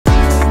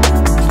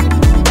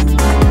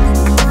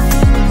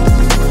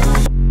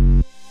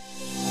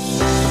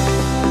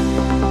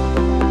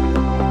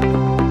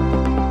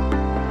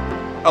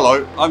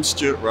Hello, I'm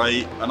Stuart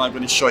Ray and I'm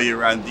going to show you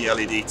around the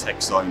LED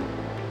Tech Zone.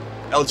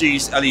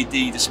 LG's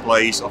LED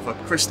displays offer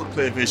crystal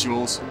clear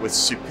visuals with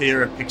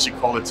superior picture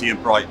quality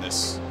and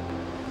brightness.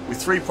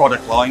 With 3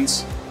 product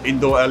lines,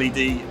 indoor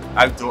LED,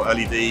 outdoor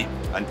LED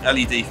and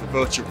LED for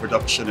virtual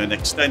production and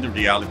extended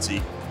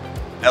reality,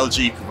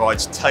 LG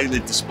provides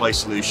tailored display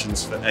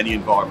solutions for any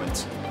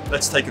environment.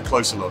 Let's take a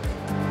closer look.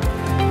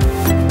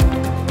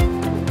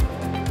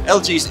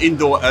 LG's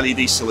indoor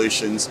LED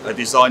solutions are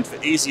designed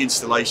for easy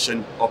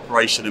installation,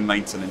 operation and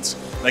maintenance,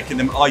 making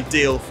them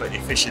ideal for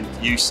efficient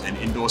use in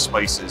indoor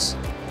spaces.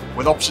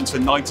 With options for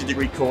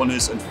 90-degree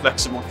corners and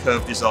flexible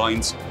curved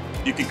designs,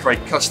 you can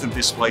create custom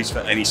displays for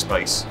any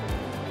space.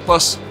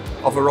 Plus,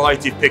 a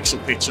variety of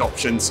pixel pitch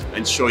options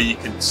ensure you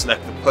can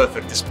select the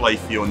perfect display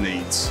for your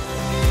needs.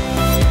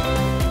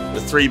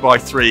 The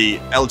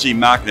 3x3 LG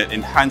magnet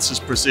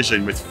enhances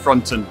precision with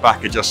front and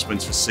back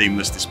adjustments for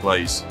seamless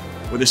displays.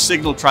 With a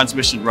signal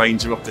transmission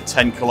range of up to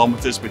 10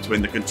 kilometers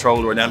between the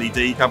controller and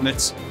LED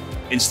cabinets,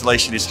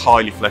 installation is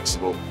highly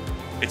flexible.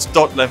 Its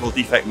dot level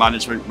defect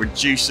management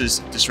reduces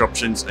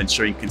disruptions,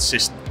 ensuring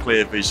consistent,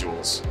 clear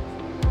visuals.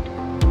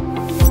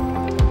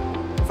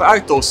 For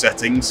outdoor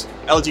settings,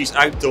 LG's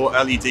outdoor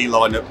LED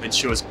lineup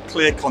ensures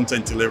clear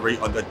content delivery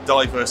under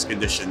diverse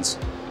conditions.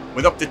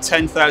 With up to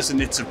 10,000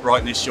 nits of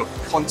brightness, your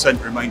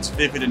content remains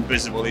vivid and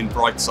visible in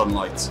bright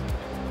sunlight.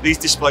 These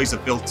displays are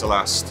built to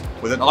last,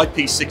 with an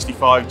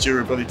IP65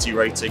 durability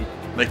rating,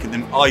 making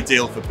them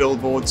ideal for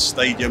billboards,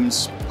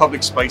 stadiums,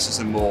 public spaces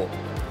and more.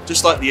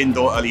 Just like the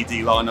indoor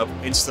LED lineup,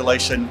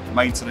 installation,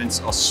 maintenance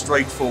are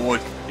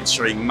straightforward,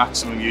 ensuring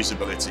maximum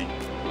usability.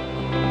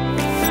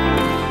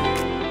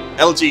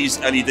 LG's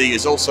LED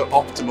is also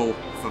optimal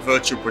for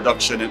virtual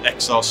production and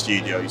XR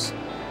studios.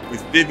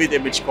 With vivid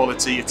image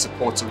quality, it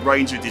supports a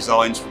range of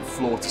designs from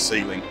floor to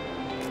ceiling.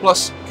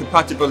 Plus,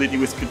 compatibility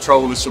with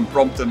controllers from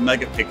Brompton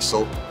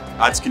Megapixel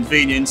adds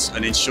convenience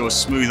and ensures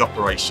smooth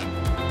operation.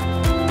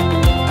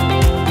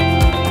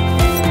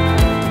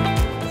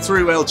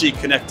 Through LG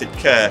Connected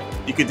Care,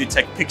 you can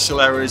detect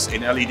pixel errors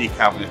in LED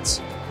cabinets.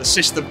 The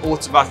system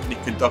automatically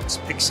conducts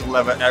pixel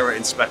level error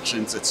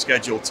inspections at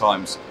scheduled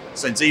times,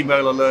 sends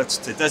email alerts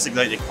to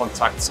designated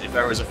contacts if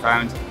errors are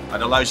found,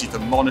 and allows you to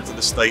monitor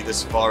the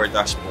status via a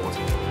dashboard.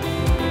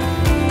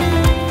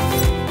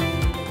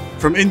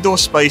 From indoor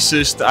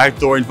spaces to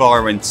outdoor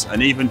environments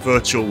and even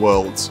virtual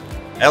worlds,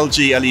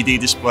 LG LED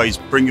displays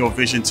bring your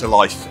vision to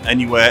life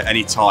anywhere,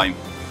 anytime.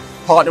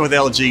 Partner with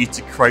LG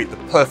to create the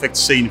perfect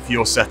scene for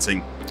your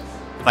setting.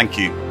 Thank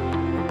you.